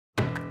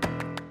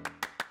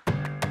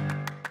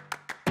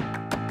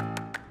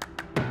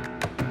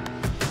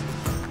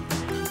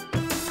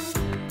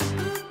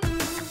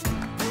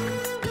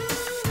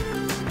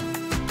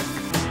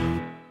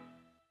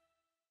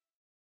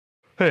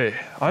Hey,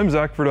 I'm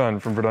Zach Verdun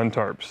from Verdun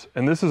Tarps,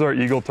 and this is our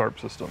Eagle Tarp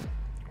system.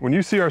 When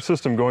you see our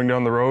system going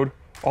down the road,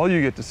 all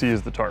you get to see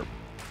is the tarp.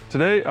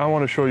 Today, I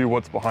want to show you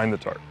what's behind the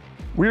tarp.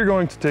 We are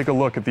going to take a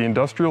look at the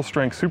industrial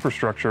strength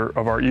superstructure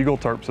of our Eagle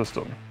Tarp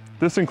system.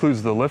 This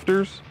includes the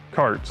lifters,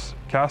 carts,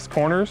 cast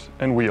corners,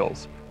 and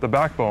wheels, the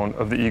backbone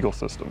of the Eagle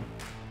system.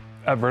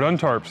 At Verdun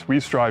Tarps, we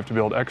strive to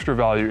build extra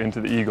value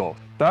into the Eagle.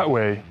 That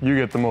way, you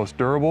get the most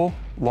durable,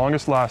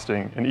 longest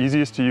lasting, and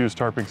easiest to use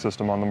tarping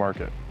system on the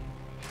market.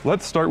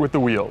 Let's start with the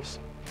wheels.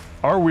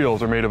 Our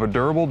wheels are made of a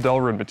durable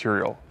Delrin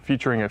material,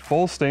 featuring a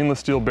full stainless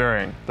steel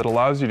bearing that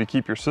allows you to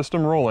keep your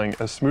system rolling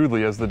as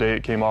smoothly as the day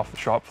it came off the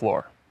shop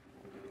floor.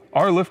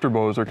 Our lifter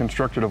bows are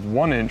constructed of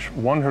 1-inch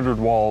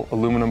 100-wall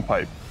aluminum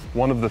pipe,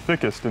 one of the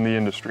thickest in the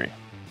industry.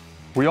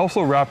 We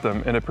also wrap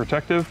them in a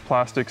protective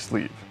plastic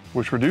sleeve,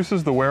 which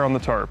reduces the wear on the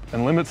tarp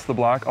and limits the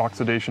black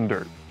oxidation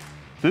dirt.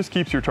 This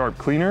keeps your tarp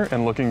cleaner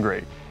and looking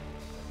great.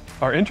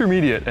 Our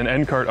intermediate and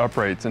end cart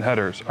uprights and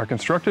headers are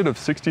constructed of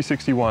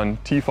 6061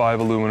 T5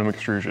 aluminum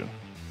extrusion.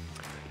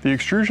 The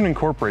extrusion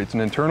incorporates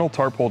an internal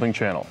tarp holding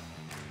channel.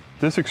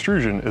 This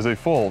extrusion is a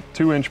full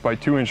 2-inch by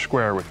 2-inch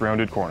square with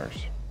rounded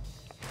corners.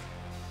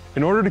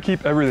 In order to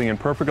keep everything in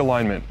perfect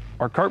alignment,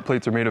 our cart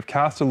plates are made of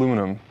cast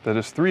aluminum that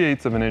is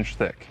 3/8 of an inch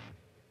thick.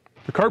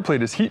 The cart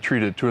plate is heat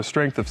treated to a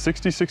strength of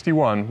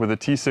 6061 with a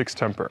T6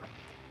 temper.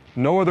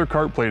 No other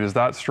cart plate is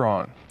that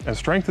strong, and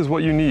strength is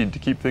what you need to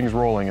keep things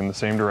rolling in the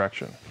same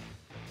direction.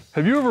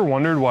 Have you ever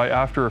wondered why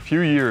after a few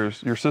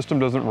years your system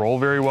doesn't roll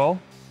very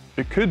well?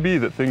 It could be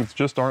that things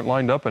just aren't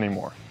lined up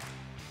anymore.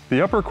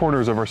 The upper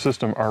corners of our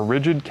system are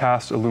rigid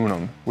cast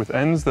aluminum with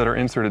ends that are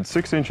inserted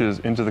 6 inches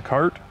into the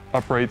cart,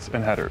 uprights,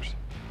 and headers.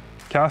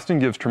 Casting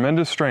gives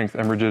tremendous strength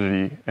and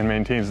rigidity and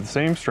maintains the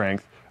same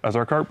strength as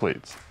our cart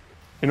plates.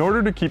 In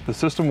order to keep the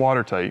system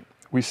watertight,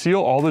 we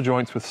seal all the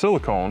joints with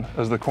silicone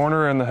as the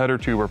corner and the header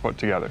tube are put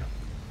together.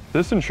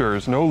 This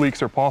ensures no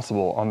leaks are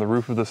possible on the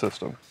roof of the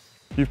system.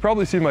 You've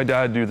probably seen my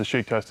dad do the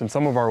shake test in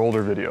some of our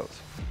older videos.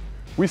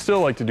 We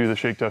still like to do the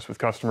shake test with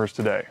customers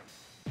today.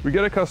 We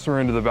get a customer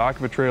into the back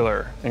of a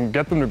trailer and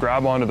get them to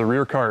grab onto the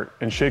rear cart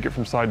and shake it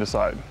from side to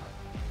side.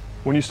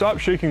 When you stop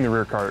shaking the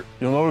rear cart,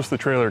 you'll notice the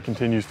trailer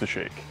continues to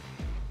shake.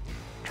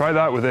 Try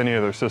that with any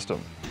other system.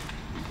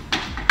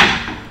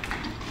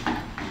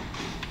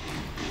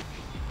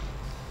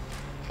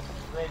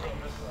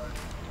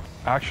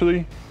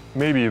 Actually,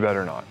 maybe you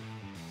better not.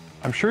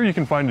 I'm sure you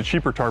can find a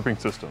cheaper tarping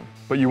system,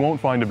 but you won't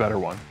find a better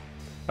one.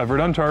 At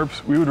Verdun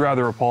Tarps, we would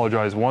rather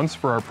apologize once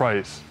for our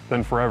price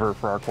than forever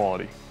for our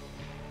quality.